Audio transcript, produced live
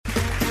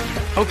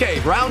Okay,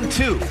 round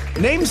 2.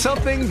 Name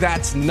something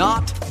that's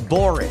not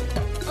boring.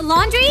 A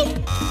laundry?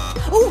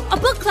 Ooh, a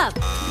book club.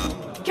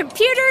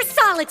 Computer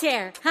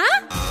solitaire,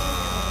 huh?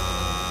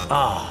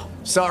 Ah,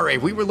 sorry,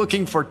 we were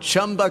looking for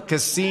Chumba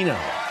Casino.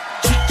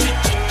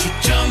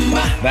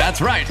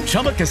 That's right,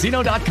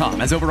 ChumbaCasino.com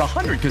has over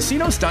 100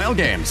 casino-style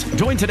games.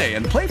 Join today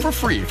and play for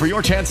free for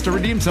your chance to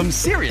redeem some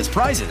serious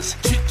prizes.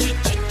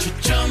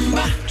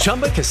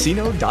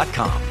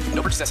 ChumbaCasino.com.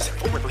 No purchase necessary.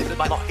 Void where prohibited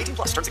by law. 18+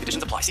 terms and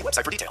conditions apply. See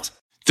website for details.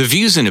 The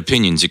views and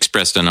opinions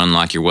expressed on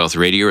Unlock Your Wealth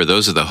Radio are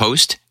those of the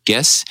host,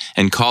 guests,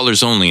 and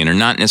callers only and are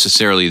not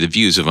necessarily the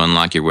views of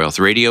Unlock Your Wealth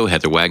Radio,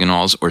 Heather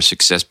Wagenhals, or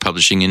Success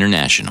Publishing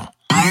International.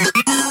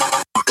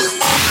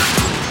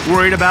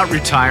 Worried about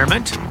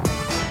retirement?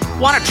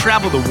 Want to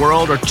travel the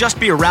world or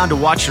just be around to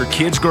watch your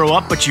kids grow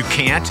up, but you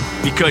can't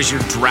because you're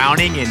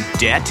drowning in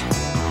debt?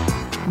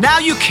 Now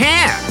you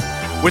can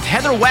with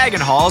Heather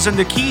Wagenhals and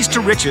the Keys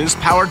to Riches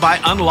powered by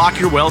Unlock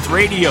Your Wealth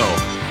Radio.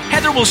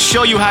 Heather will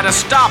show you how to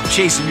stop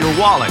chasing your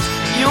wallet,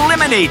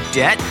 eliminate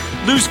debt,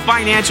 lose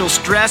financial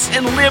stress,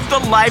 and live the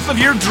life of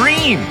your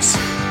dreams.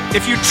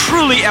 If you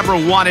truly ever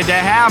wanted to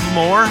have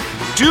more,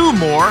 do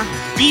more,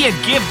 be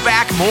and give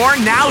back more,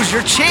 now's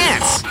your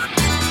chance.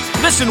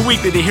 Listen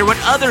weekly to hear what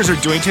others are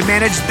doing to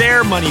manage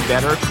their money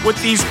better with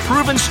these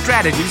proven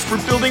strategies for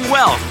building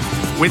wealth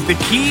with the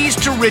Keys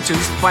to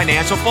Riches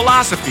financial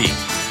philosophy.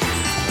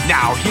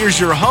 Now, here's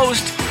your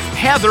host,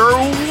 Heather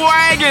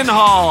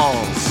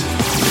Wagenhals.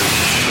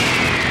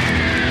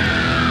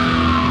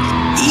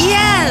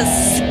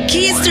 Yes!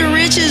 Keys to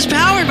Riches,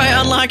 powered by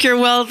Unlock Your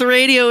Wealth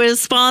Radio,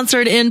 is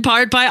sponsored in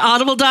part by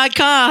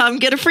Audible.com.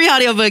 Get a free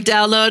audiobook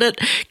download at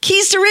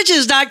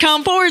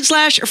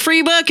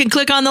keys-to-riches.com/free book and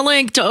click on the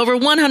link to over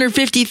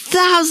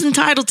 150,000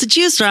 titles to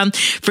choose from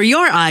for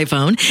your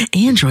iPhone,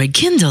 Android,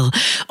 Kindle,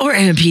 or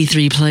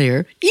MP3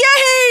 player.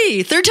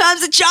 Yay! 3rd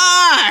time's a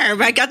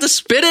charm! I got to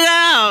spit it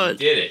out.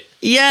 Did it.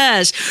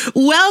 Yes.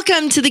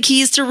 Welcome to the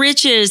Keys to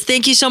Riches.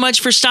 Thank you so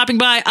much for stopping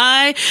by.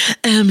 I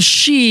am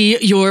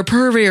your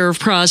purveyor of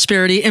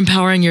prosperity,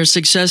 empowering your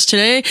success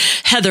today,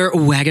 Heather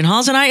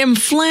Wagenhals, and I am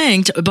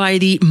flanked by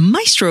the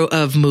maestro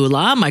of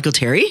moolah, Michael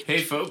Terry. Hey,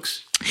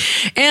 folks.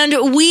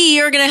 And we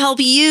are going to help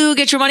you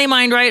get your money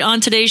mind right on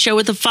today's show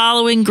with the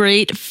following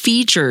great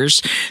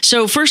features.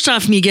 So first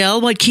off, Miguel,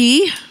 what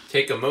key?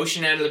 Take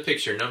emotion out of the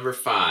picture, number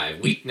 5,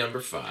 week number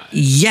 5.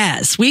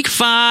 Yes, week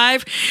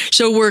 5.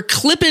 So we're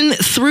clipping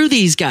through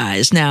these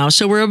guys now.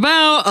 So we're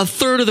about a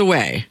third of the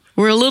way.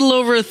 We're a little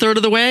over a third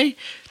of the way.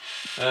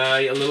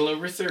 A little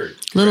over a third.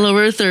 A little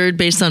over a third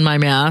based on my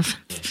math.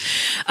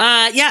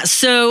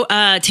 So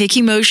take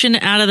emotion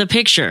out of the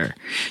picture.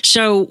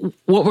 So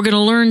what we're going to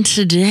learn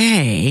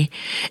today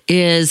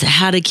is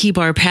how to keep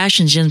our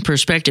passions in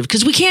perspective,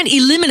 because we can't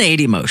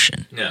eliminate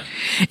emotion. No.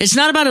 It's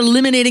not about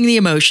eliminating the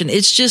emotion.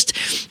 It's just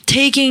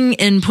taking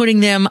and putting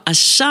them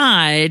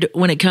aside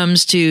when it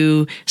comes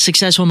to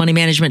successful money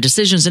management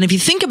decisions. And if you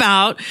think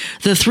about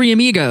the 3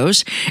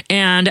 amigos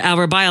and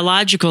our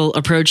biological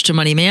approach to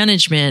money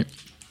management,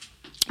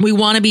 we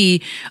want to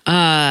be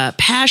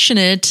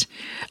passionate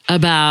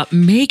about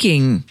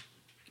making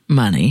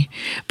money,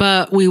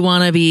 but we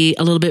want to be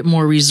a little bit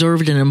more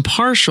reserved and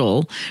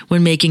impartial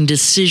when making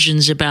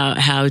decisions about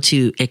how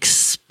to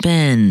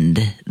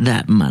expend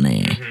that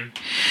money. Mm-hmm.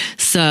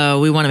 So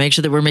we want to make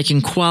sure that we're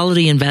making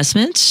quality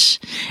investments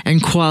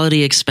and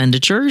quality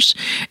expenditures,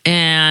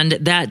 and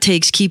that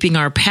takes keeping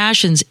our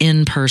passions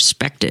in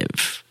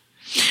perspective.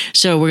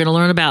 So we're going to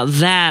learn about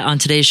that on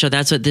today's show.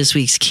 That's what this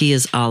week's key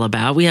is all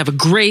about. We have a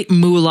great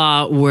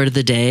moolah word of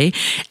the day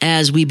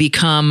as we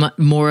become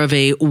more of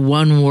a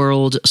one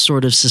world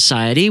sort of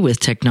society with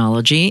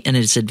technology and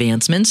its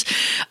advancements.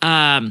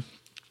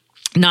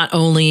 Not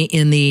only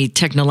in the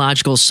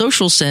technological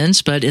social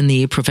sense, but in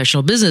the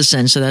professional business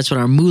sense. So that's what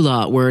our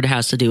moolah word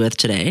has to do with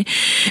today.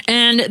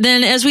 And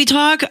then as we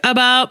talk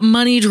about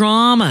money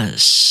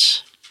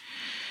dramas,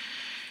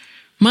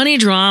 money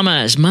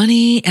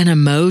and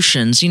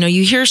emotions. You know,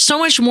 you hear so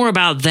much more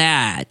about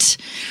that.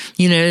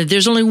 You know,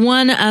 there's only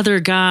one other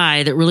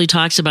guy that really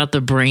talks about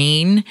the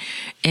brain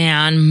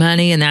and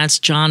money, and that's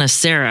John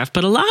Assaraf.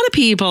 But a lot of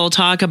people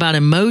talk about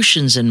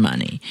emotions and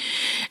money,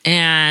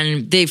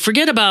 and they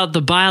forget about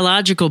the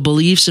biological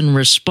beliefs and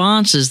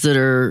responses that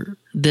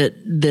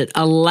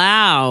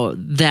allow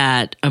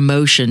that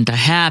emotion to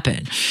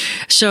happen.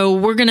 So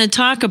we're going to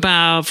talk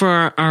about,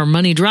 for our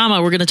money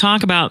drama, we're going to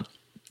talk about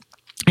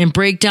and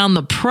break down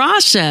the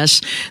process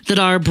that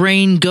our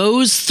brain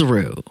goes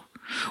through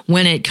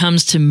when it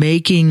comes to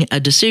making a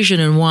decision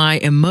and why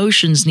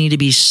emotions need to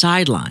be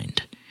sidelined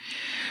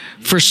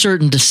for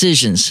certain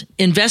decisions,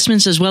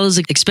 investments as well as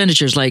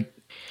expenditures. Like,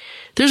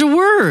 there's a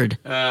word.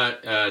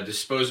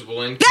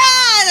 Disposable income.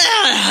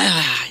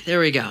 There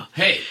we go.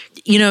 Hey.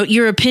 You know,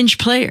 you're a pinch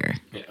player.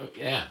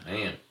 Yeah, I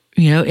am.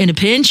 You know, in a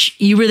pinch,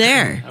 you were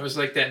there. I was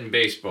like that in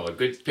baseball, a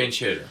good pinch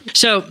hitter.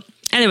 So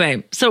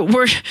anyway, so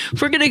we're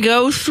going to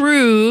go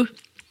through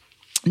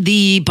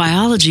the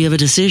biology of a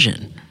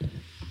decision.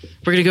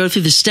 We're going to go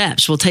through the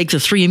steps. We'll take the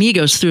three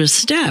amigos through a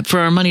step for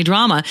our money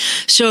drama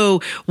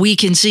so we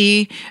can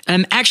see,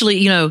 actually,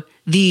 you know,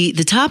 the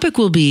topic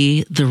will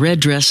be the red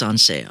dress on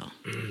sale.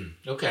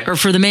 Okay. Or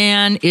for the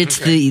man, it's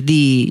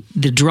the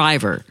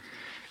driver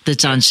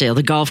that's on sale,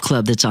 the golf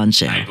club that's on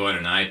sale. I bought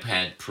an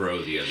iPad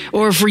Pro the other day.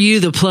 Or for you,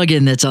 the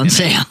plug-in that's on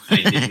sale. I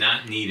did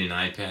not need an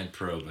iPad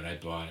Pro, but I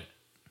bought it.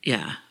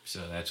 Yeah. So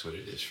that's what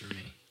it is for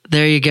me.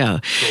 There you go.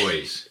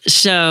 Toys.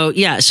 So,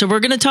 yeah. So we're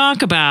going to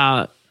talk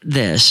about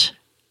this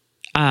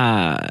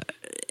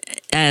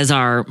as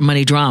our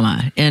money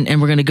drama.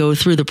 And we're going to go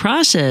through the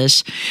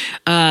process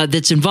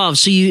that's involved.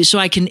 So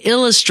I can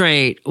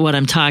illustrate what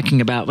I'm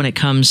talking about when it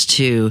comes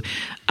to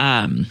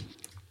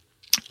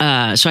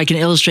so I can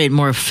illustrate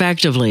more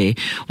effectively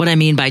what I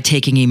mean by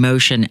taking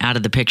emotion out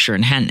of the picture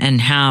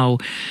and how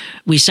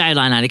we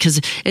sideline on it.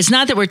 Because it's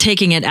not that we're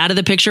taking it out of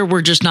the picture,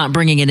 we're just not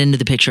bringing it into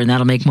the picture. And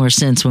that'll make more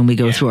sense when we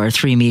go through our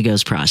three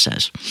amigos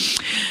process.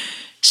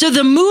 So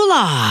the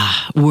moolah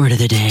word of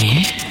the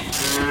day.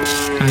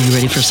 Are you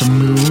ready for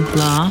some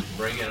moolah?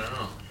 Bring it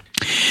on.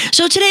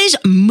 So today's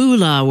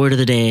moolah word of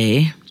the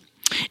day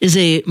is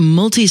a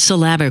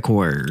multisyllabic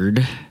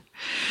word.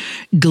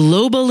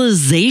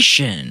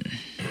 Globalization.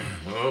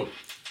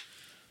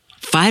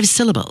 5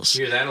 syllables.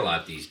 You hear that a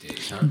lot these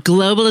days, huh?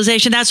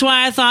 Globalization. That's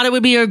why I thought it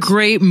would be a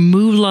great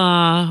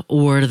moolah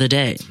word of the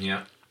day.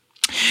 Yeah.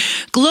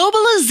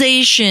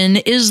 Globalization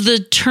is the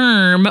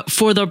term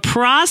for the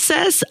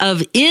process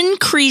of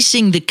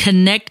increasing the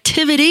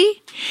connectivity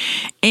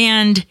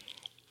and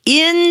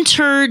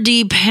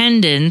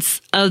interdependence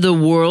of the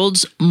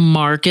world's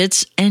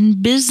markets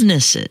and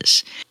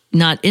businesses.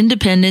 Not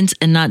independence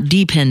and not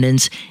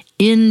dependence.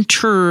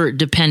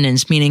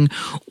 Interdependence, meaning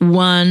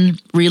one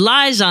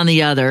relies on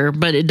the other,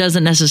 but it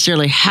doesn't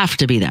necessarily have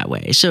to be that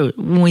way. So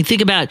when we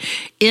think about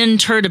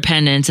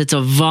interdependence, it's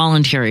a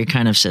voluntary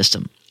kind of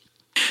system.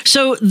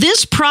 So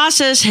this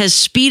process has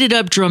speeded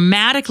up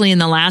dramatically in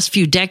the last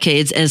few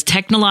decades as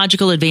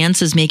technological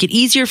advances make it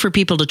easier for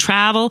people to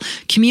travel,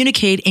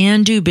 communicate,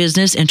 and do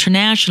business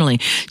internationally.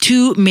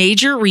 Two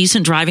major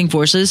recent driving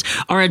forces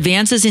are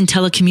advances in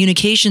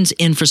telecommunications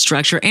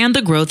infrastructure and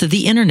the growth of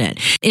the internet.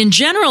 In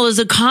general, as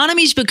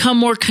economies become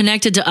more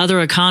connected to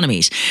other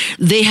economies,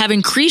 they have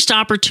increased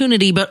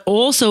opportunity but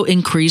also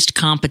increased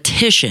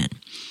competition.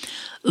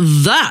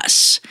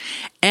 Thus,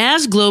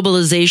 as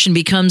globalization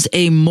becomes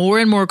a more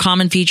and more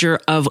common feature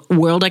of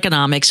world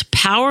economics,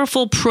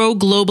 powerful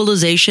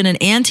pro-globalization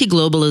and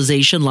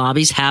anti-globalization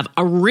lobbies have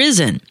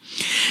arisen.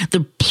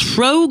 The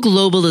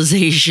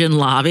pro-globalization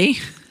lobby,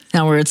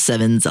 now we're at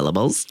 7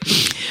 syllables,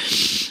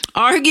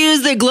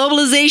 argues that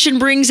globalization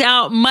brings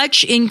out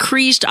much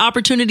increased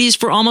opportunities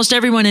for almost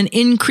everyone, and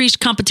increased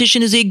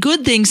competition is a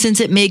good thing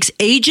since it makes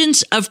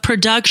agents of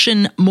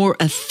production more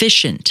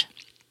efficient.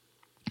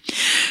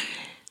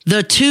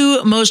 The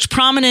two most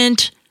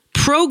prominent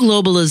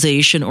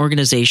pro-globalization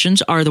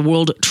organizations are the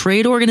World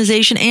Trade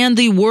Organization and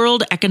the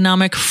World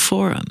Economic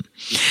Forum.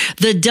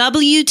 The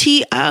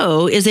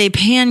WTO is a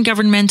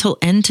pan-governmental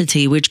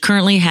entity which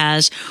currently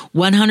has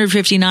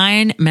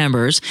 159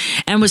 members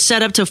and was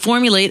set up to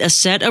formulate a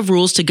set of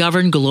rules to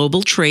govern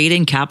global trade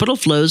and capital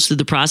flows through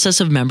the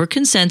process of member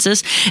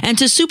consensus and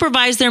to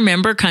supervise their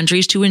member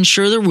countries to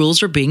ensure the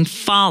rules are being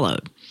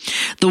followed.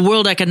 The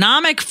World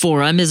Economic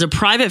Forum is a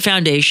private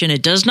foundation.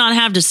 It does not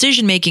have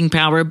decision-making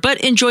power,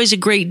 but enjoys a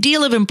great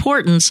deal of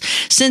importance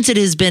since it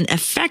has been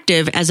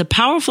effective as a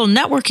powerful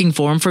networking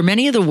forum for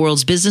many of the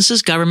world's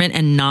businesses, government,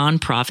 and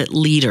nonprofit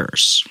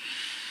leaders.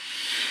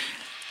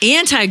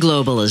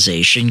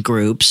 Anti-globalization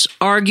groups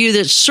argue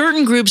that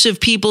certain groups of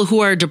people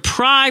who are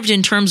deprived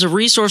in terms of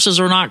resources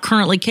are not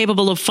currently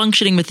capable of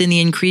functioning within the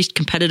increased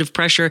competitive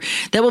pressure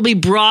that will be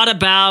brought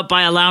about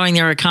by allowing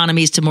their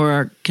economies to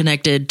more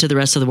connected to the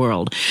rest of the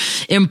world.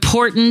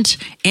 Important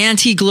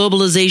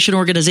anti-globalization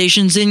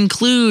organizations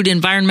include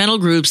environmental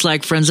groups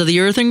like Friends of the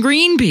Earth and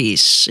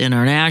Greenpeace,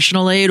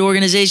 international aid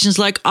organizations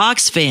like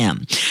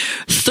Oxfam,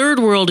 third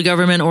world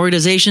government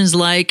organizations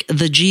like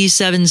the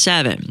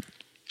G77,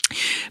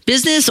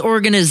 business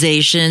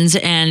organizations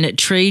and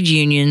trade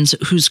unions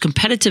whose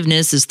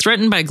competitiveness is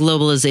threatened by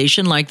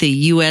globalization, like the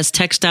U.S.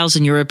 textiles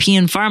and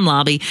European farm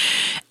lobby,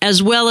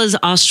 as well as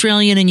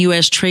Australian and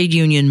U.S. trade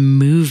union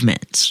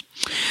movements.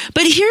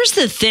 But here's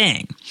the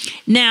thing.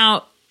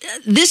 Now,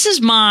 this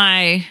is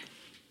my,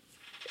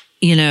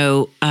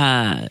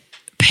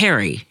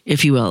 Perry,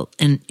 if you will,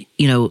 and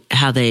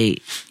how you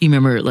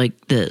remember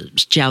like the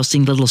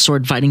jousting, the little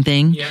sword fighting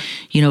thing,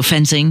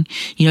 fencing,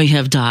 you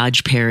have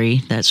dodge, parry,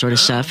 that sort of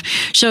stuff.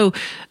 So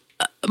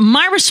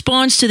my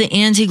response to the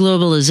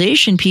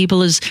anti-globalization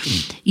people is,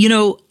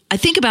 I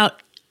think about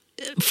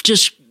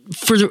just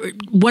for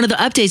one of the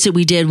updates that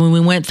we did when we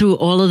went through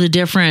all of the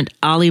different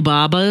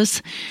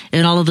Alibabas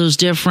and all of those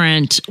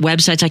different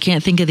websites, I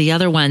can't think of the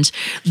other ones,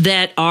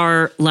 that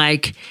are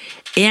like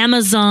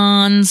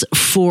Amazons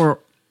for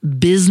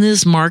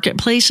business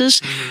marketplaces.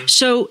 Mm-hmm.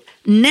 So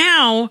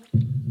now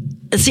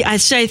See, I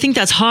think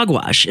that's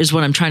hogwash is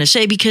what I'm trying to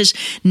say, because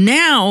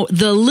now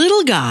the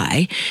little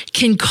guy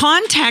can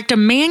contact a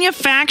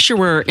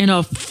manufacturer in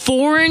a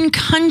foreign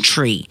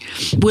country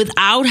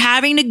without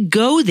having to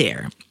go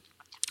there,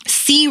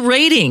 see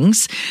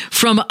ratings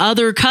from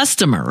other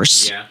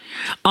customers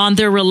on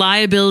their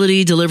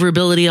reliability,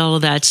 deliverability, all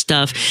of that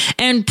stuff,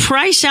 and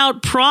price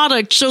out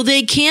product so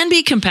they can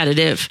be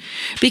competitive.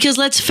 Because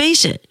let's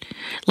face it,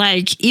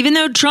 like, even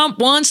though Trump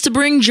wants to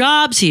bring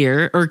jobs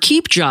here or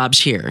keep jobs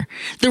here,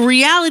 the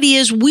reality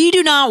is we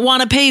do not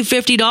want to pay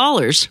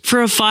 $50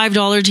 for a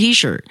 $5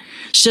 t-shirt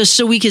just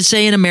so we could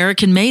say an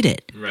American made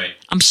it. Right.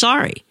 I'm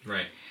sorry.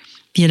 Right.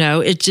 You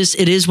know, it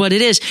is what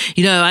it is.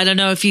 You know, I don't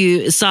know if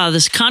you saw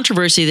this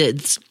controversy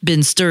that's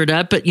been stirred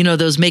up, but you know,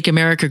 those Make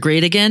America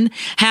Great Again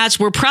hats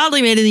were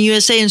proudly made in the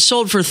USA and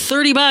sold for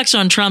 $30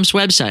 on Trump's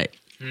website.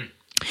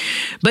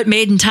 But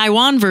made in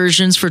Taiwan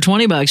versions for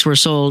 $20 were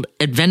sold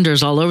at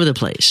vendors all over the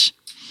place.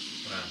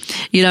 Wow.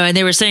 You know, and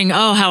they were saying,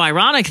 oh, how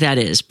ironic that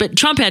is. But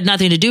Trump had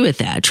nothing to do with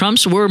that.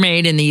 Trump's were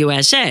made in the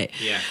USA.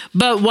 Yeah.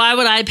 But why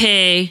would I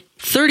pay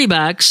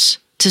 $30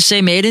 to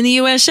say made in the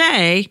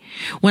USA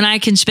when I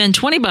can spend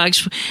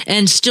 $20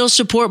 and still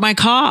support my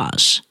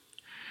cause?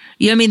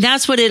 You know, I mean,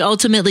 that's what it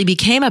ultimately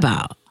became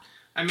about.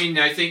 I mean,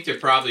 I think there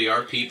probably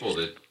are people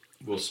that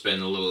will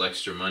spend a little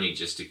extra money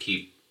just to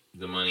keep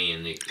the money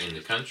in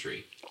the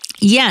country.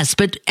 Yes,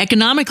 but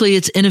economically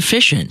it's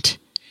inefficient.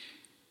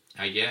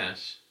 I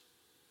guess.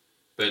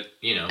 But,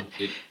 you know,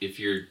 if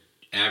you're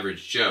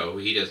average Joe,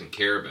 he doesn't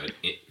care about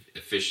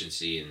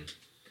efficiency. And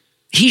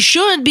he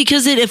should,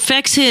 because it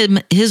affects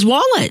his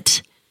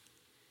wallet.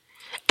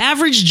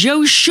 Average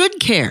Joe should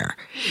care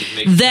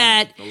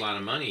that a lot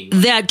of money.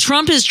 That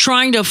Trump is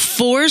trying to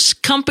force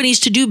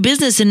companies to do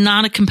business in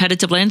not a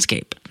competitive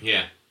landscape.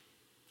 Yeah.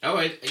 Oh,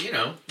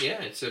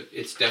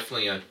 it's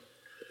definitely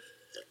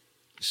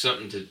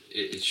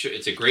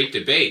it's a great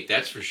debate,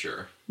 that's for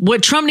sure.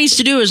 What Trump needs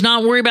to do is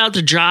not worry about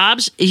the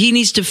jobs. He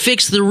needs to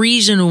fix the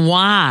reason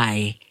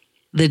why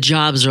the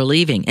jobs are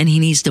leaving, and he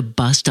needs to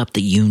bust up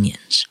the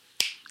unions.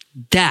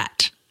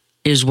 That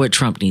is what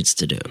Trump needs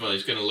to do. Well,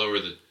 he's going to lower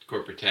the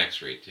corporate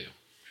tax rate too.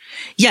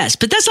 Yes,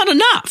 but that's not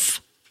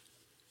enough.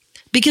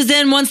 Because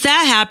then once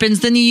that happens,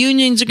 then the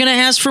unions are going to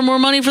ask for more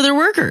money for their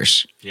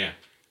workers. Yeah.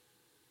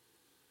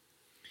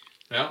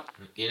 Well,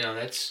 you know,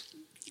 that's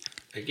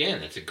a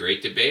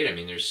great debate. I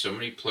mean, there's so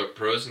many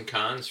pros and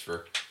cons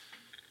for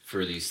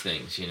these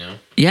things, you know?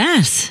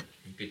 Yes.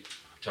 You could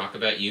talk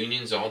about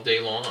unions all day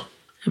long.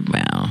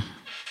 Well,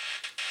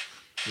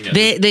 you know,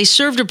 they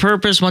served a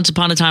purpose once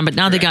upon a time, but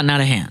now they've gotten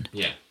out of hand.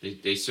 Yeah,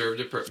 they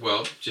served a purpose.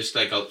 Well, just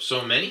like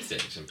so many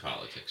things in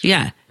politics. Right?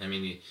 Yeah. I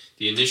mean,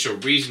 the initial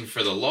reason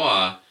for the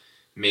law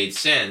made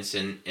sense,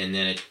 and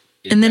then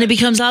it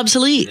becomes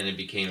obsolete. And then it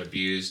became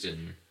abused,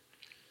 and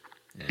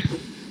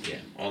yeah,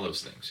 all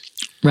those things.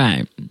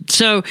 Right.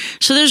 So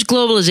there's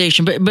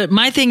globalization, but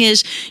my thing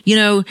is, you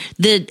know,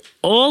 that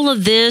all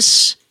of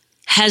this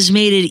has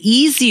made it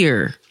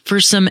easier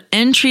for some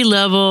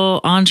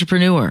entry-level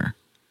entrepreneur.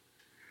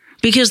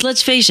 Because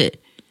let's face it,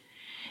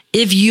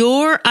 if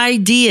your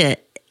idea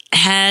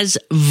has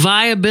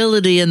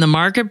viability in the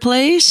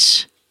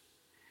marketplace,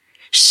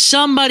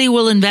 somebody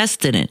will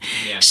invest in it.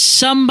 Yeah.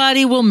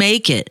 Somebody will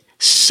make it.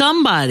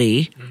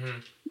 Somebody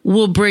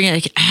will bring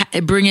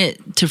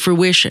it to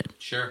fruition.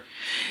 Sure.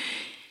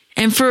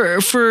 And for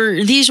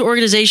these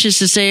organizations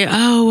to say,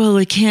 oh, well,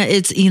 it can't,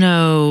 it's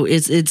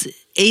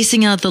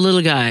acing out the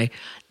little guy.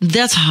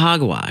 That's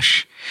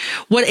hogwash.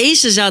 What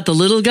aces out the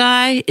little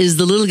guy is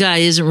the little guy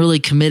isn't really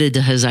committed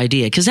to his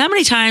idea. Because how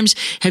many times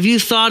have you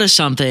thought of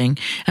something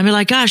and be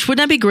like, gosh,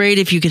 wouldn't that be great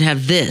if you could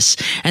have this?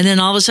 And then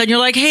all of a sudden you're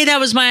like, hey, that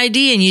was my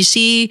idea. And you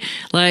see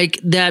like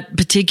that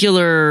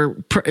particular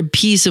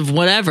piece of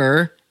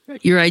whatever,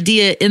 your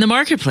idea in the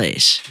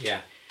marketplace.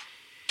 Yeah.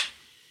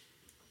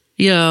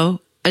 You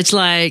know, it's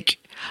like,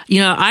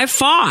 you know, I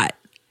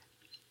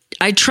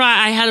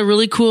had a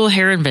really cool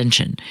hair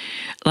invention,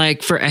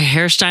 like for a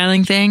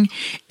hairstyling thing.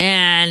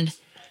 And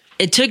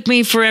it took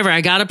me forever.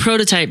 I got a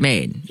prototype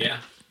made. Yeah.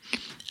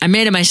 I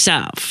made it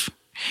myself.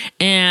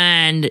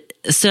 And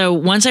so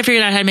once I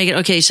figured out how to make it,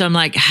 okay, so I'm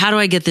like, how do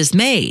I get this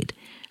made?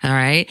 All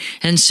right.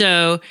 And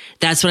so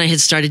that's when I had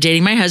started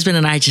dating my husband,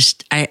 and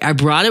I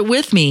brought it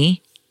with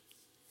me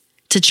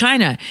to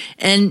China,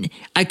 and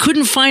I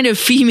couldn't find a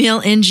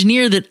female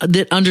engineer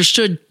that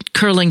understood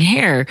curling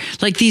hair.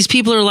 Like these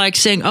people are like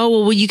saying,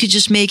 oh, well, you could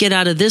just make it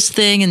out of this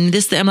thing and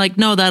this thing. I'm like,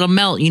 no, that'll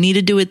melt. You need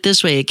to do it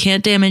this way. It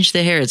can't damage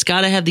the hair. It's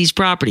got to have these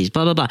properties,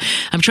 blah, blah, blah.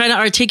 I'm trying to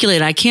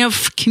articulate. I can't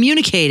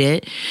communicate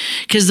it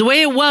because the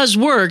way it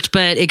worked,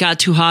 but it got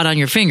too hot on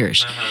your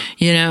fingers,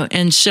 you know?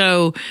 And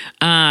so,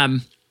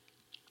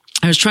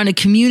 I was trying to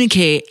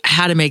communicate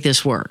how to make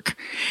this work.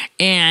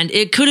 And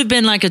it could have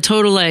been like a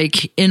total like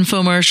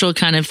infomercial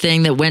kind of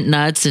thing that went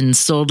nuts and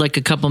sold like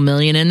a couple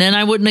million, and then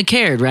I wouldn't have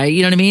cared, right?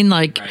 You know what I mean?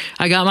 Like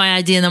I got my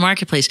idea in the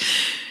marketplace.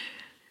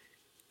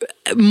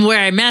 Where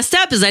I messed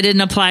up is I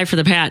didn't apply for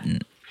the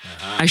patent.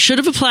 I should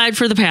have applied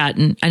for the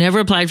patent. I never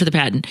applied for the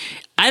patent.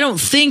 I don't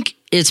think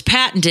it's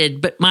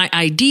patented, but my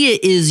idea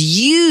is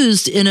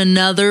used in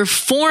another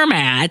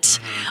format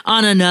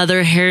on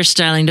another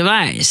hairstyling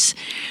device.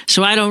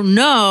 So I don't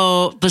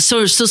know, but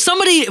so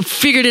somebody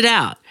figured it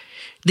out.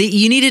 That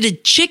you needed a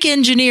chick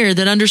engineer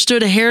that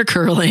understood a hair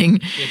curling.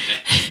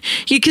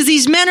 Because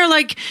these men are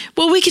like,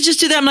 well, we could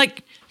just do that. I'm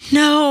like,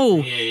 no,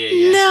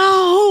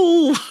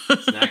 no.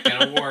 It's not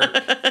going to work.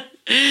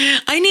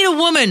 I need a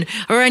woman,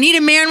 or I need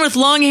a man with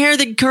long hair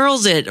that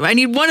curls it. I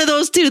need one of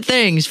those two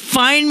things.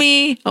 Find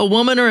me a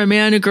woman or a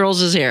man who curls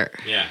his hair.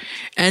 Yeah.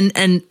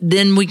 And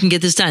then we can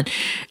get this done.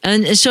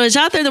 And so it's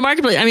out there in the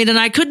marketplace. I mean, and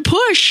I could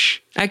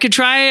push. I could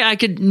try. I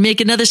could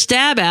make another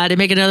stab at it,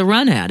 make another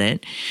run at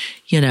it,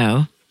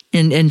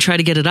 and try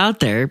to get it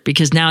out there,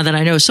 because now that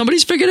I know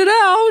somebody's figured it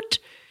out.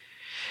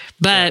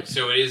 But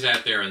so it is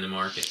out there on the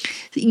market.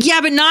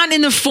 Yeah, but not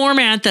in the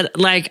format that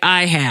like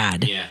I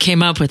had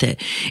came up with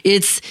it.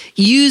 It's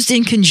used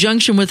in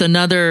conjunction with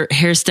another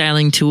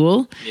hairstyling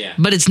tool. Yeah.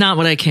 But it's not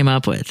what I came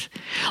up with.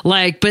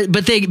 Like,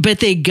 but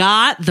they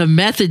got the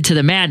method to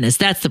the madness.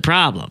 That's the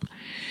problem.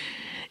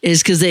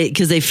 Is because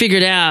they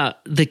figured out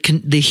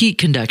the heat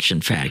conduction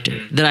factor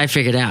that I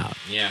figured out.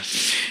 Yeah.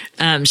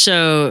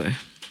 So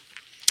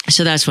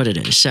that's what it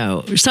is.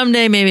 So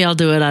someday maybe I'll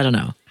do it. I don't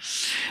know.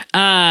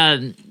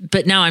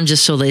 But now I'm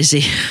just so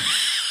lazy.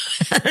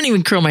 I don't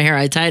even curl my hair.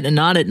 I tie it in a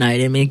knot at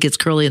night. I mean, it gets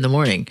curly in the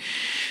morning.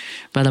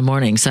 By the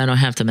morning, so I don't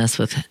have to mess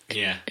with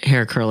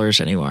hair curlers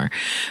anymore.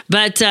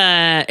 But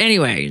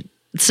anyway,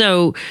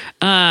 so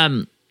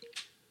but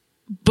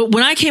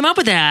when I came up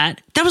with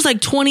that was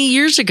like 20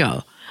 years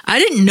ago. I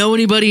didn't know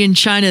anybody in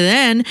China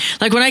then.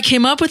 Like when I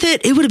came up with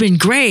it, it would have been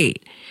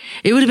great.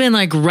 It would have been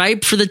like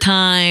ripe for the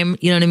time.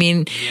 You know what I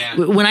mean?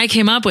 Yeah. When I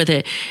came up with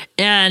it.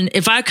 And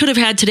if I could have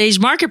had today's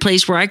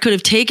marketplace where I could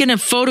have taken a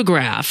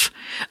photograph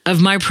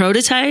of my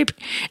prototype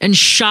and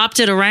shopped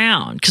it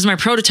around, because my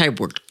prototype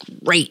worked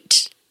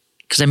great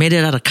because I made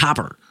it out of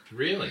copper.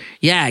 Really?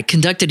 Yeah. It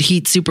conducted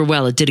heat super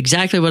well. It did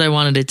exactly what I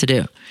wanted it to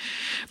do.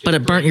 But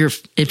it burnt your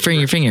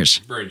fingers.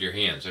 Burned your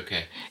hands.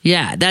 Okay.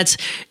 Yeah. That's,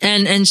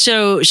 and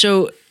so,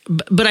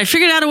 but I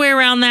figured out a way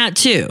around that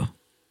too.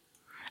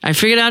 I I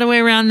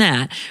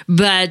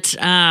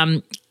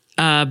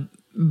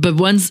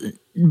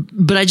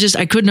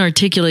couldn't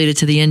articulate it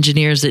to the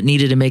engineers that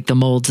needed to make the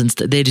molds and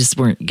they just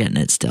weren't getting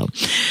it still.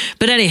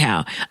 But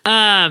anyhow,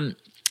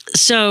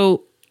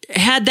 so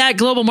had that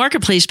global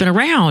marketplace been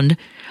around,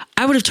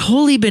 I would have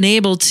totally been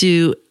able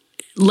to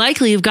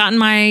likely have gotten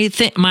my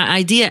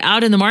idea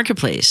out in the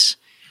marketplace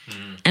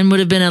and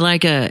would have been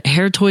like a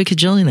hair toy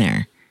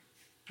cajillionaire.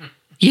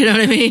 You know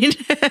what I mean?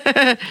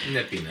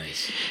 That'd be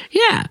nice.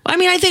 Yeah. I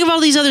mean, I think of all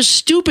these other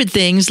stupid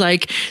things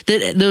like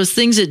those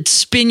things that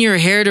spin your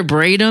hair to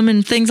braid them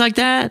and things like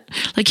that.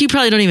 Like you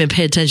probably don't even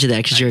pay attention to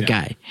that because you're a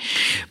guy.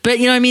 But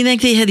you know what I mean?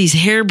 Like they had these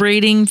hair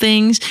braiding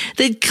things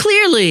that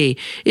clearly,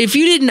 if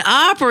you didn't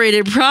operate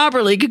it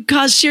properly, could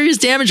cause serious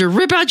damage or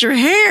rip out your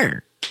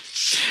hair.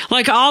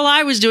 Like all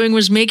I was doing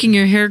was making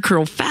your hair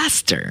curl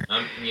faster.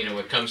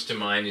 What comes to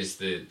mind is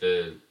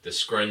the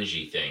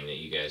scrunchie thing that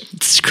you guys...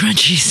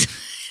 Scrunchies.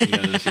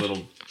 This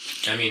little...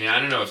 I mean, I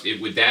don't know if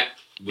would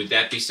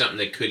that be something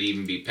that could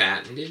even be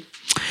patented?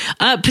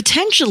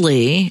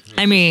 Potentially.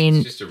 I mean...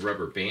 It's just a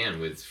rubber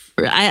band with...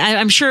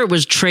 I'm sure it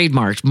was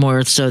trademarked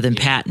more so than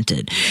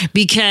patented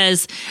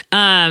because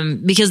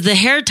the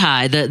hair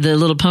tie, the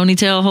little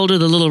ponytail holder,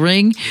 the little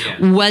ring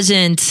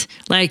wasn't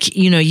like,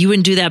 you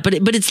wouldn't do that. But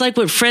it's like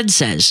what Fred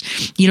says.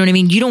 You know what I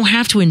mean? You don't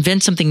have to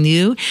invent something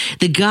new.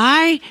 The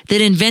guy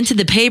that invented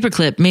the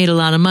paperclip made a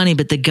lot of money,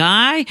 but the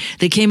guy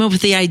that came up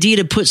with the idea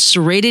to put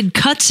serrated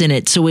cuts in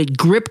it so it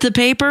gripped the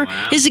paper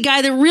is the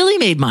guy that really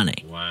made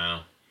money.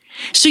 Wow.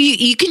 So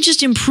you can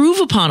just improve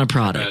upon a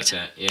product.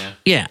 About that, yeah.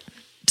 Yeah.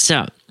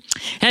 So...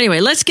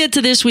 Anyway, let's get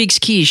to this week's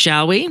key,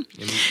 shall we?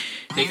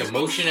 Take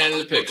emotion out of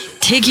the picture.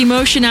 Take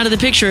emotion out of the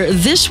picture.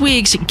 This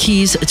week's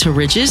Keys to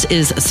Riches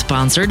is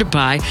sponsored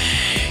by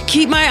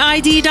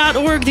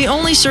KeepMyID.org, the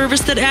only service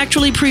that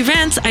actually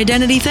prevents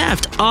identity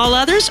theft. All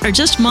others are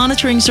just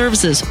monitoring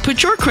services.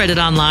 Put your credit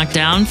on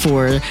lockdown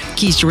for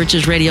Keys to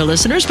Riches radio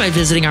listeners by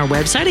visiting our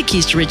website at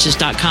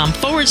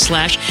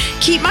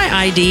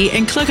keystoriches.com/KeepMyID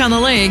and click on the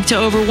link to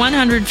over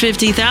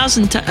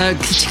 150,000.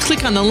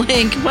 Click on the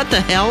link. What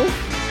the hell?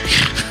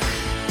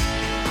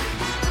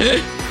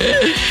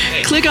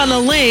 Click on the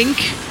link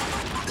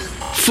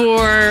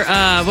for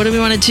what do we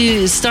want to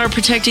do? Start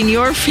protecting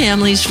your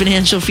family's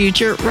financial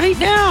future right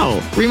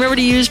now. Remember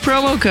to use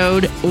promo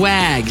code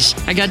WAGS.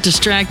 I got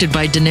distracted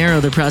by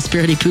Dinero, the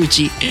Prosperity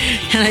Poochie,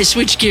 and I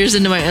switched gears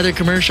into my other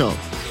commercial. A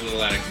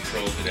little out of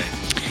control today.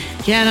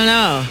 Yeah, I don't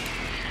know.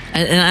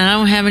 And I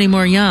don't have any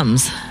more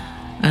yums.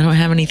 I don't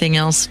have anything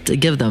else to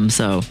give them,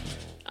 so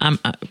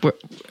what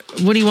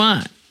do you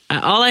want?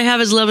 All I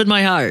have is love in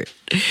my heart.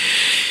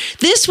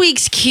 This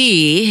week's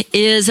key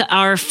is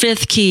our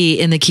fifth key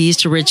in the Keys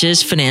to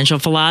Riches financial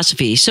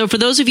philosophy. So for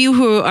those of you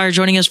who are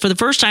joining us for the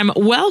first time,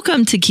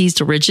 welcome to Keys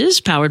to Riches,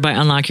 powered by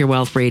Unlock Your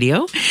Wealth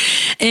Radio.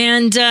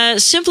 And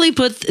simply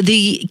put,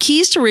 the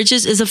Keys to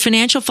Riches is a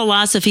financial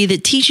philosophy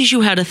that teaches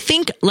you how to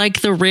think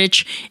like the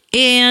rich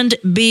and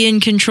be in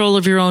control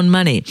of your own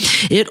money.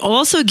 It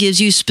also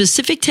gives you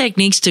specific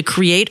techniques to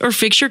create or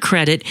fix your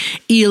credit,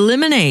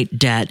 eliminate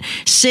debt,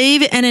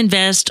 save and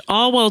invest,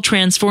 all while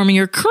transforming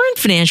your current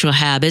financial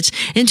habits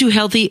into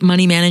healthy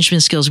money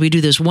management skills. We do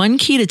this one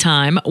key at a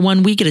time,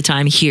 1 week at a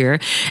time here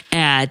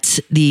at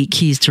the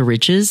Keys to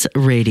Riches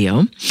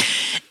Radio.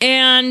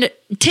 And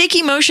take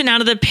emotion out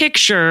of the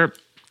picture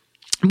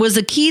was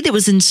a key that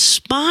was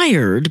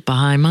inspired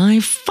by my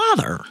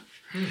father.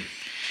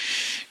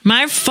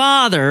 My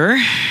father,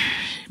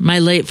 my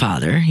late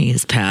father, he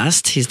has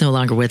passed. He's no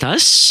longer with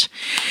us.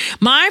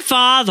 My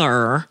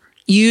father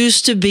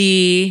used to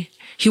be,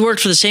 he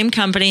worked for the same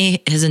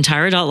company his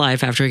entire adult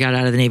life after he got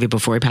out of the Navy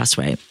before he passed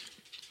away.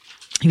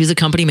 He was a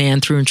company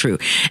man through and through.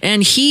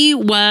 And he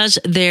was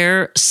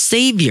their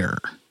savior.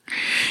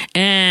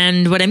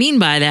 And what I mean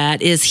by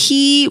that is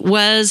he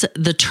was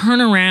the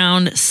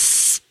turnaround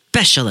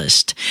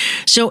specialist.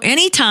 So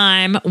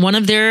anytime one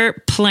of their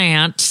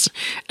plants,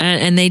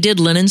 and they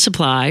did linen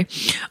supply,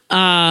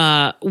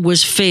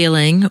 was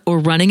failing or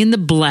running in the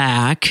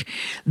black,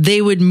 they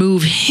would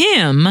move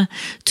him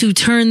to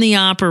turn the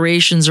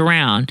operations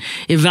around,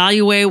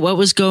 evaluate what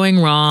was going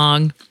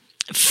wrong,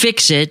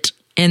 fix it,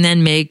 and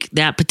then make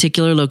that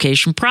particular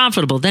location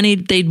profitable.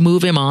 Then they'd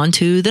move him on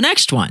to the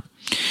next one.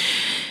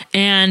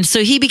 And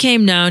so he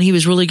became known. He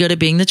was really good at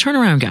being the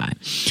turnaround guy.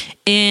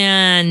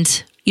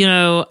 And you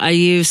know, I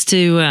used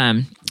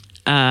to,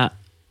 I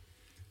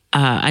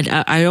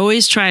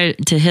always try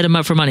to hit him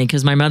up for money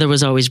because my mother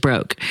was always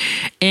broke.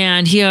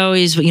 And he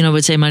always,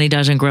 would say money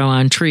doesn't grow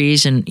on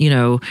trees. And,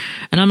 and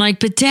I'm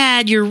like, but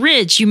Dad, you're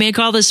rich. You make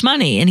all this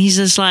money. And he's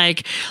just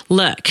like,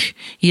 look,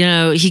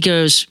 he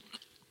goes,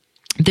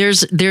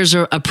 there's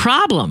a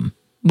problem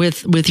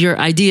with your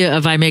idea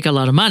of I make a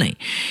lot of money.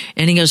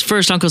 And he goes,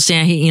 first, Uncle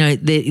Sam,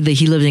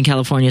 he lived in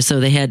California,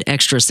 so they had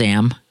extra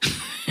Sam.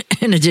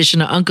 In addition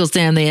to Uncle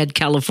Sam, they had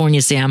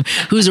California Sam,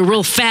 who's a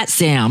real fat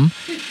Sam.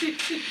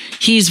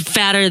 He's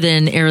fatter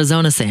than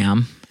Arizona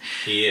Sam.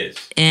 He is.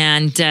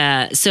 And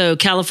so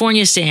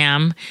California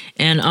Sam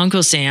and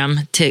Uncle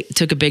Sam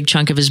took a big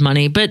chunk of his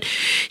money. But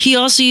he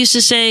also used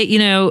to say,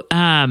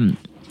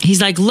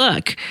 he's like,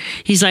 look,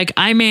 he's like,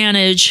 I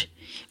manage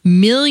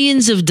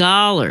millions of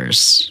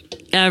dollars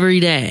every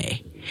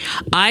day.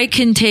 I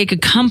can take a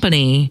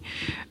company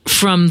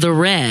from the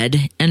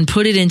red and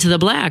put it into the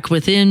black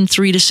within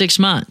 3 to 6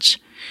 months.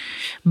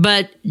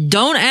 But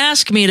don't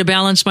ask me to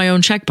balance my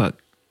own checkbook.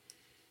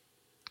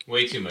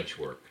 Way too much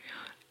work.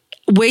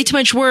 Way too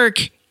much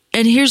work.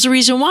 And here's the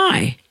reason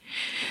why.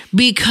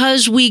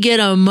 Because we get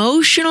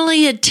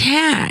emotionally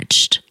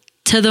attached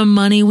to the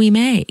money we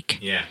make.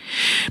 Yeah.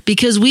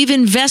 Because we've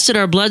invested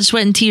our blood,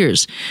 sweat, and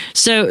tears.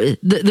 So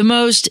the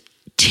most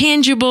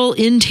tangible,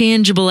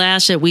 intangible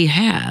asset we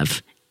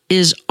have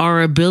is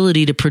our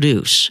ability to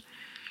produce.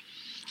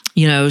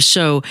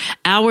 So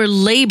our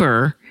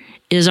labor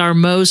is our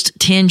most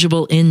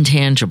tangible,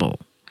 intangible.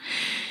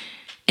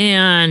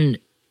 And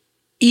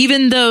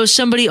even though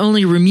somebody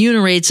only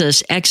remunerates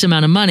us X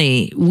amount of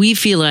money, we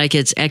feel like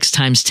it's X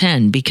times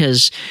 10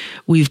 because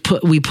we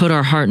put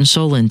our heart and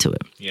soul into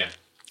it. Yeah.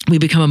 We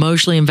become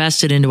emotionally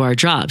invested into our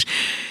jobs.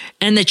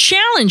 And the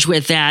challenge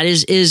with that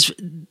is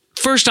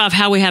first off,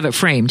 how we have it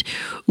framed.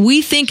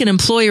 We think an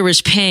employer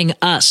is paying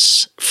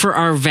us for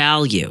our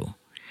value.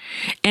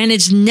 And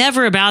it's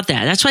never about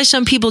that. That's why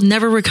some people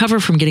never recover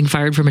from getting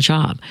fired from a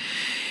job.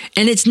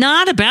 And it's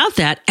not about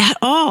that at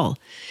all.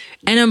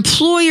 An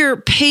employer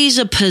pays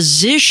a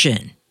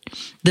position.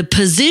 The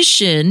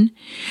position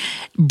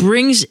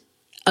brings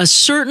a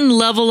certain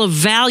level of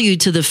value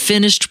to the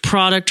finished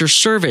product or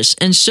service.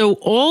 And so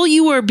all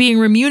you are being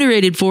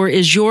remunerated for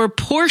is your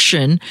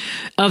portion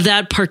of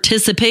that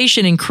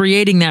participation in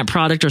creating that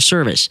product or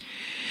service.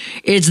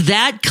 It's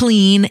that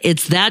clean.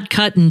 It's that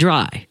cut and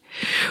dry.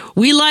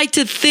 We like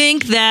to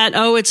think that,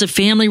 it's a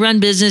family-run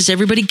business.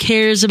 Everybody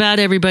cares about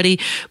everybody.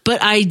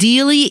 But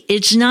ideally,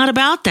 it's not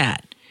about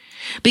that.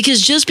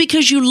 Because just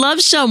because you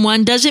love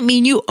someone doesn't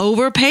mean you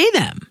overpay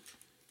them.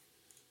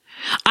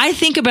 I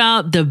think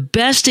about the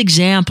best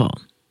example,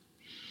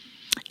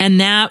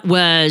 and that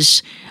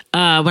was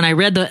when I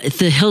read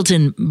the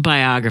Hilton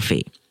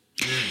biography.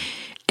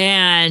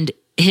 And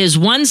his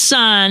one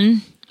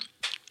son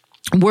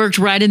worked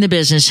right in the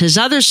business. His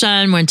other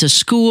son went to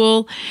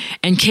school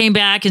and came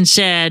back and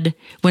said,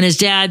 when his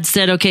dad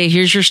said, okay,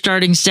 here's your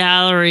starting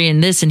salary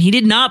and this, and he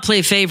did not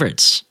play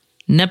favorites.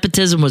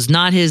 Nepotism was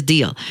not his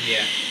deal.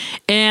 Yeah.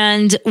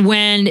 And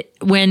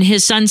when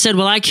his son said,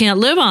 well, I can't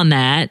live on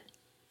that,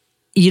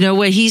 you know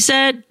what he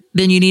said?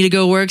 Then you need to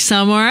go work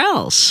somewhere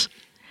else.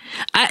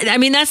 I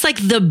mean, that's like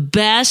the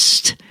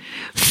best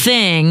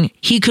thing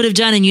he could have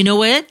done. And you know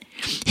what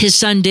his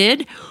son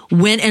did?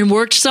 Went and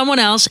worked someone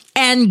else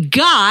and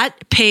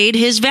got paid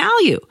his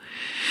value.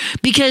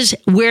 Because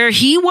where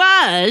he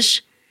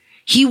was,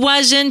 it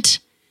wasn't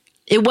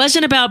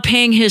about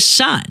paying his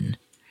son,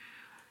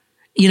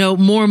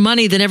 more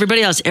money than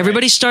everybody else.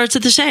 Everybody starts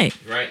at the same.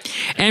 Right.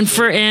 And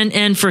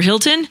for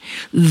Hilton,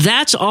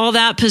 that's all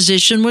that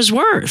position was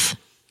worth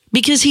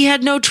because he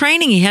had no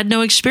training. He had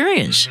no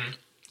experience. Mm-hmm.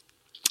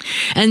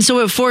 And so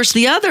it forced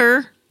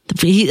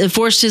it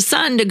forced his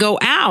son to go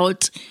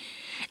out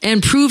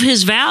and prove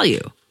his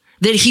value,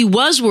 that he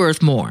was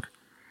worth more.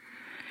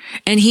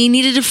 And he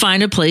needed to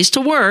find a place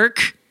to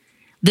work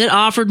that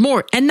offered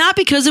more. And not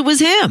because it was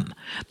him,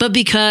 but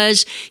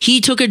because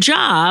he took a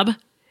job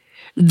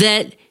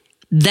that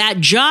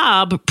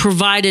job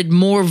provided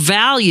more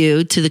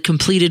value to the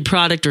completed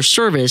product or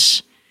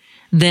service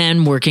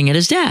than working at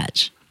his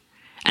dad's.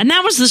 And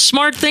that was the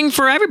smart thing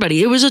for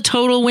everybody. It was a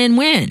total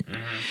win-win.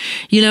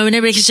 Mm-hmm. And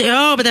everybody can say,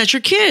 oh, but that's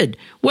your kid.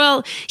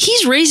 Well,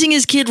 he's raising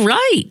his kid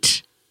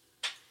right.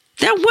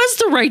 That was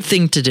the right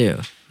thing to do.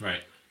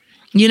 Right.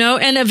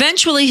 And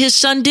eventually his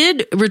son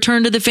did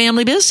return to the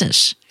family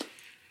business.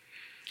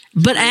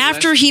 But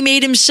after he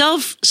made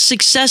himself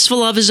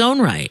successful of his own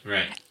right,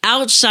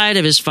 outside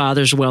of his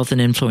father's wealth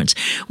and influence,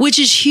 which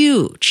is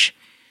huge.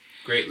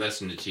 Great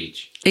lesson to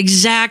teach.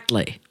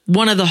 Exactly.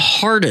 One of the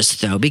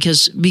hardest, though,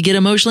 because we get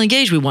emotionally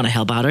engaged. We want to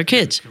help out our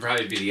kids. It could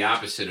probably be the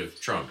opposite of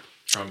Trump.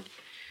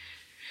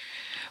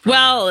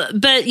 Well,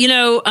 but,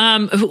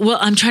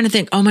 I'm trying to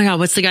think. Oh, my God,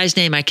 what's the guy's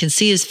name? I can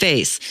see his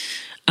face.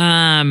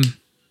 I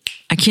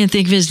can't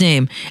think of his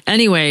name.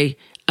 Anyway,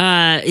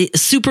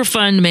 super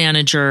fund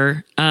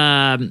manager.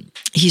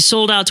 He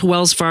sold out to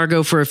Wells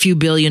Fargo for a few $1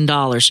 billion.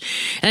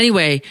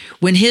 Anyway,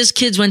 when his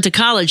kids went to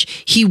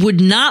college, he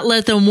would not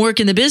let them work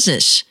in the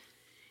business.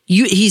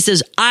 He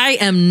says, I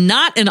am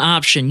not an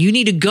option. You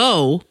need to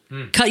go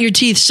cut your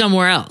teeth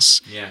somewhere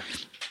else. Yeah.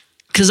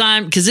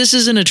 Because this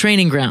isn't a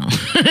training ground.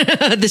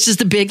 This is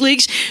the big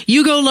leagues.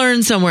 You go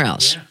learn somewhere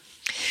else. Yeah.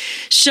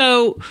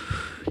 So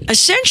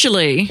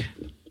essentially,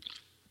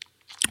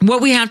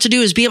 what we have to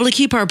do is be able to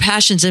keep our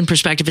passions in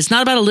perspective. It's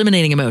not about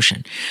eliminating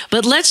emotion,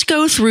 but let's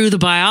go through the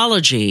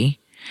biology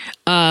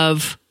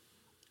of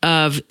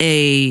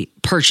a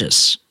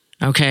purchase.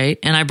 Okay.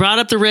 And I brought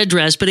up the red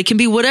dress, but it can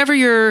be whatever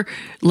your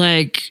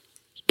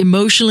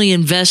emotionally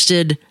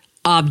invested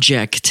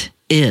object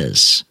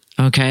is.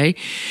 Okay.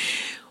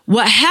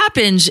 What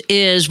happens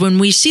is when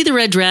we see the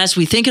red dress,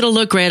 we think it'll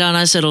look great on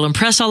us. It'll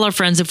impress all our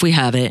friends if we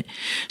have it.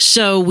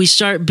 So we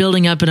start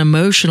building up an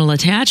emotional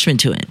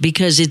attachment to it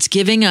because it's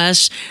giving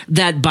us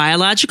that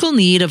biological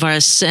need of our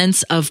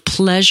sense of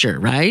pleasure,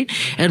 right?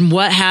 And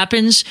what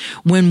happens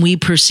when we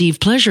perceive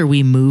pleasure?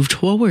 We move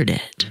toward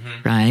it,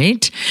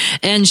 right?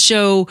 And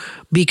so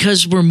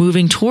because we're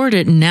moving toward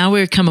it, now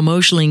we become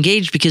emotionally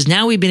engaged because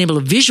now we've been able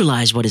to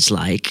visualize what it's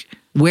like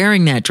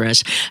wearing that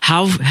dress,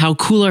 how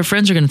cool our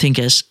friends are going to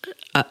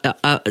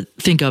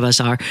think of us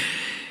are.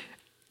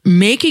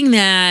 Making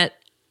that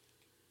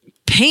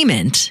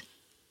payment,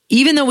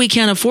 even though we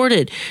can't afford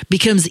it,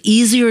 becomes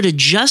easier to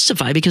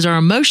justify because our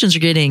emotions are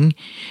getting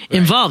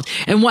involved.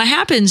 And what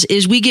happens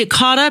is we get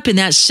caught up in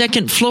that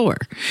second floor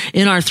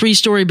in our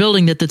 3-story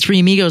building that the three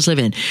amigos live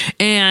in.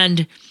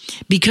 And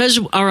because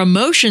our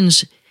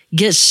emotions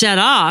get set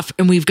off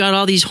and we've got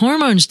all these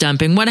hormones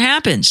dumping, what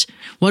happens?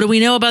 What do we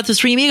know about the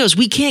three amigos?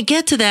 We can't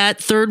get to that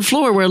 3rd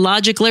floor where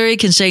Logic Larry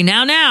can say,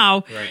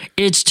 now,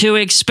 it's too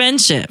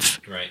expensive.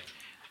 Right.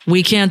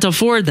 We can't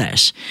afford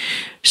this.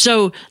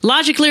 So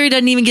Logic Larry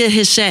doesn't even get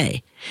his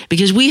say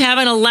because we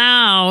haven't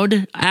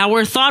allowed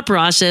our thought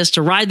process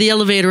to ride the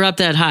elevator up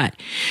that high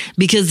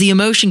because the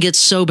emotion gets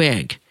so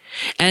big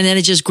and then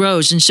it just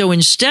grows. And so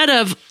instead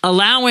of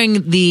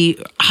allowing the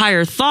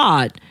higher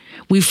thought,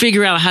 we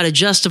figure out how to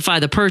justify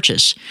the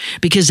purchase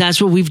because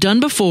that's what we've done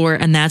before,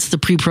 and that's the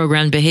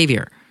pre-programmed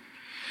behavior.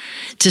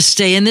 To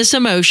stay in this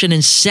emotion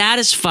and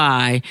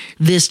satisfy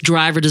this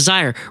drive or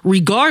desire,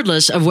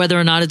 regardless of whether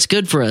or not it's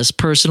good for us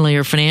personally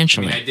or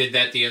financially. I did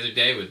that the other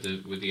day with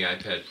the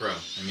iPad Pro.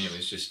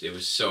 It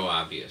was so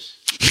obvious.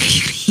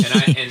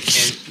 and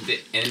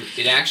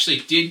it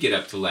actually did get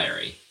up to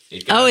Larry.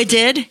 It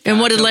did?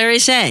 And what did Larry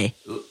say?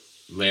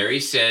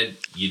 Larry said,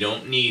 you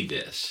don't need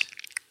this.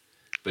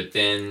 But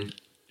then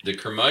the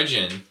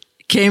curmudgeon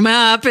came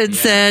up and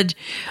said,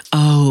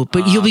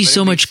 but you'll be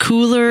so much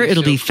cooler.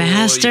 It'll be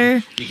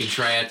faster. You can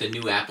try out the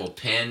new Apple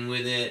Pen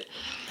with it.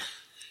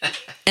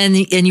 and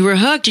you were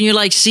hooked and you're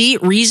like, see,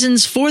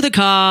 reasons for the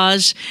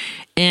cause.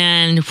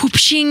 And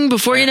whoopshing,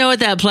 before you know it,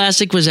 that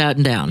plastic was out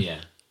and down.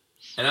 Yeah.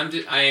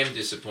 And I am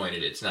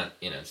disappointed. It's not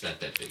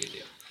that big a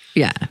deal.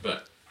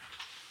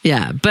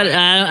 Yeah. But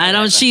I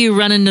don't see you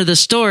running to the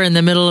store in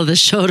the middle of the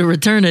show to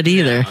return it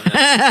either.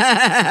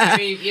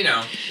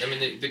 No.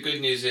 The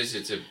good news is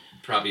it's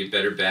probably a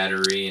better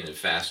battery and a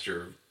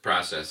faster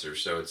processor,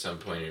 so at some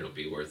point it'll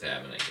be worth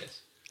having, I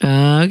guess.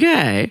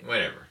 Okay.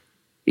 Whatever.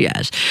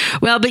 Yes.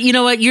 Well, but you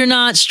know what? You're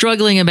not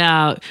struggling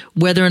about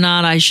whether or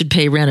not I should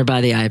pay rent or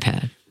buy the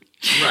iPad.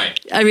 Right.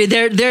 I mean,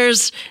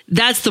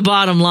 that's the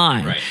bottom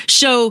line. Right.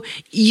 So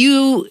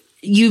you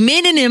you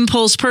made an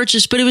impulse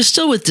purchase, but it was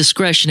still with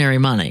discretionary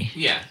money.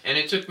 Yeah, and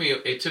it took me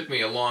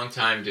a long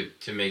time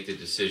to make the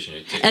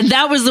decision. And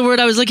that was the word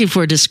I was looking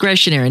for,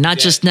 discretionary, not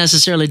just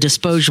necessarily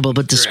disposable,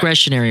 but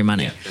discretionary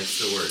money. Yeah, that's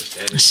the word.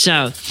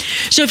 So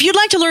if you'd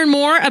like to learn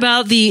more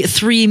about the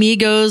Three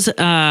Amigos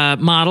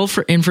model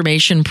for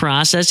information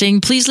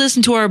processing, please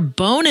listen to our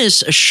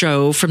bonus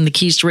show from the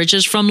Keys to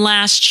Riches from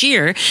last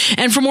year.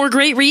 And for more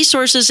great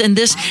resources and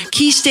this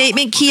key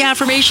statement, key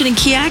affirmation, and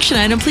key action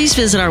item, please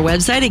visit our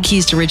website at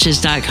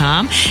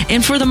keystoriches.com.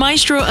 And for the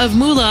maestro of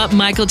Moolah,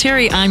 Michael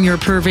Terry, I'm your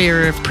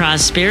purveyor of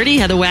prosperity,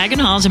 Heather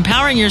Wagenhals,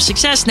 empowering your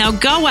success. Now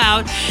go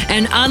out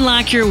and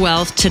unlock your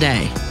wealth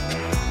today.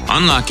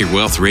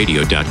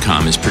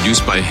 UnlockYourWealthRadio.com is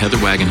produced by Heather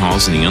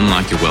Wagenhals and the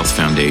Unlock Your Wealth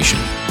Foundation.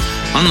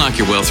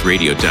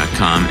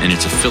 UnlockYourWealthRadio.com and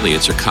its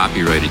affiliates are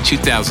copyrighted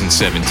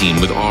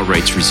 2017 with all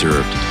rights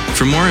reserved.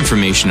 For more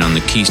information on the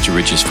Keys to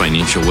Riches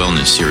Financial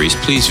Wellness Series,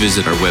 please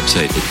visit our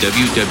website at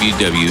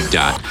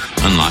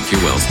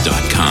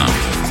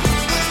www.unlockyourwealth.com.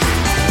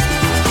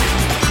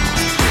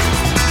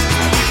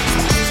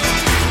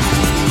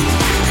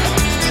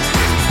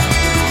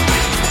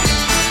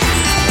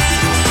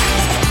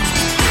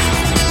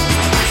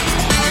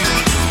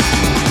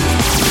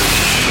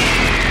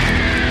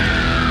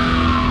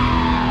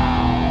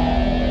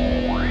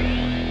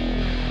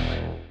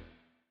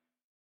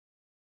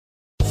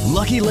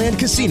 Lucky Land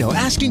Casino,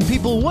 asking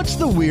people, what's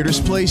the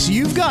weirdest place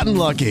you've gotten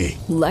lucky?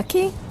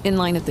 Lucky? In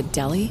line at the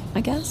deli,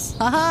 I guess?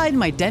 Aha, in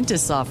my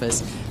dentist's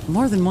office.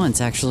 More than once,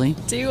 actually.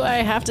 Do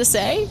I have to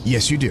say?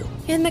 Yes, you do.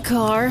 In the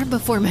car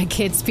before my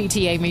kids'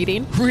 PTA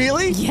meeting.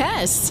 Really?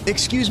 Yes.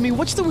 Excuse me,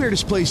 what's the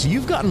weirdest place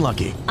you've gotten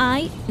lucky?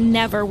 I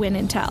never win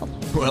and tell.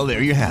 Well,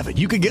 there you have it.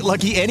 You can get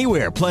lucky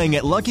anywhere, playing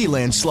at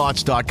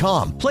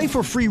LuckyLandSlots.com. Play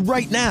for free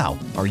right now.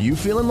 Are you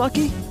feeling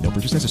lucky? No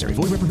purchase necessary.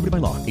 Void where prohibited by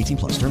law.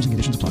 18+. Terms and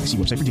conditions apply. See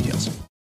website for details.